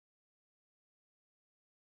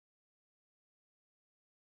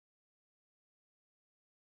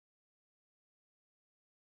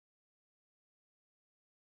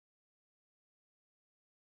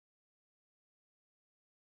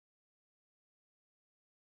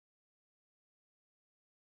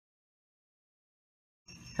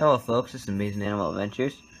Hello folks, this is Amazing Animal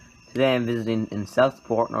Adventures. Today I'm visiting in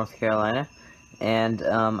Southport, North Carolina, and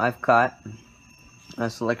I've caught a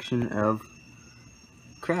selection of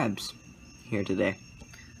crabs here today.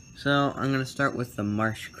 So I'm going to start with the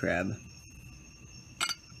marsh crab.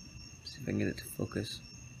 See if I can get it to focus.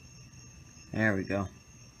 There we go.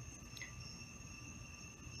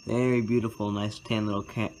 Very beautiful, nice tan little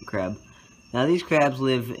crab. Now these crabs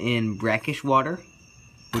live in brackish water,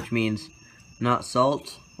 which means not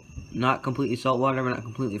salt, not completely salt water, but not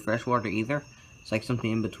completely fresh water either. It's like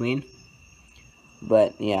something in between.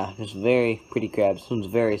 But yeah, just very pretty crabs. This one's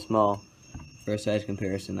very small for a size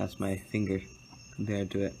comparison. That's my finger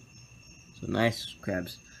compared to it. So nice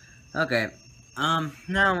crabs. Okay,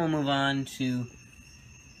 now we'll move on to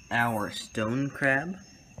our stone crab.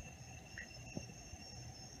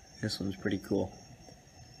 This one's pretty cool.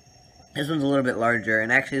 This one's a little bit larger,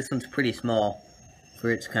 and actually this one's pretty small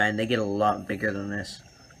for its kind. They get a lot bigger than this,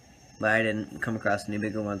 but I didn't come across any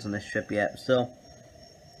bigger ones on this trip yet, so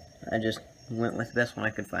I just went with the best one I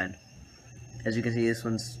could find. As you can see, this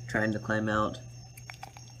one's trying to climb out.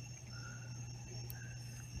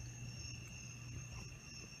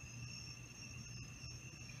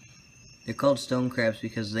 They're called stone crabs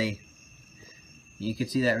because you could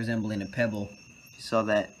see that resembling a pebble. You saw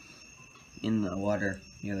that in the water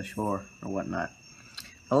near the shore or whatnot.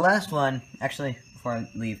 The last one, actually, before I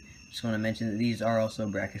leave, just want to mention that these are also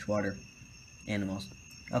brackish water animals.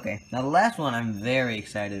 Okay, now the last one I'm very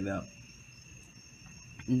excited about.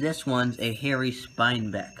 This one's a hairy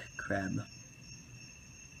spineback crab.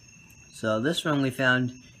 So this one we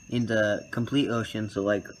found in the complete ocean, so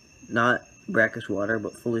like not brackish water,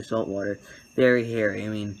 but fully salt water. Very hairy. I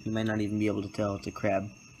mean, you might not even be able to tell it's a crab.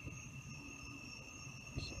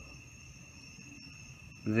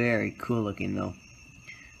 Very cool looking though.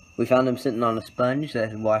 We found him sitting on a sponge that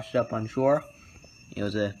had washed up on shore. It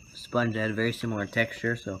was a sponge that had a very similar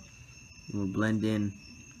texture, so it will blend in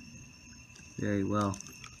very well.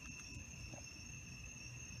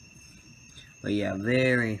 But yeah,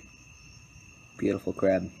 very beautiful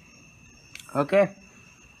crab. Okay,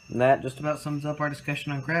 that just about sums up our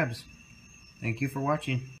discussion on crabs. Thank you for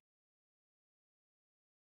watching.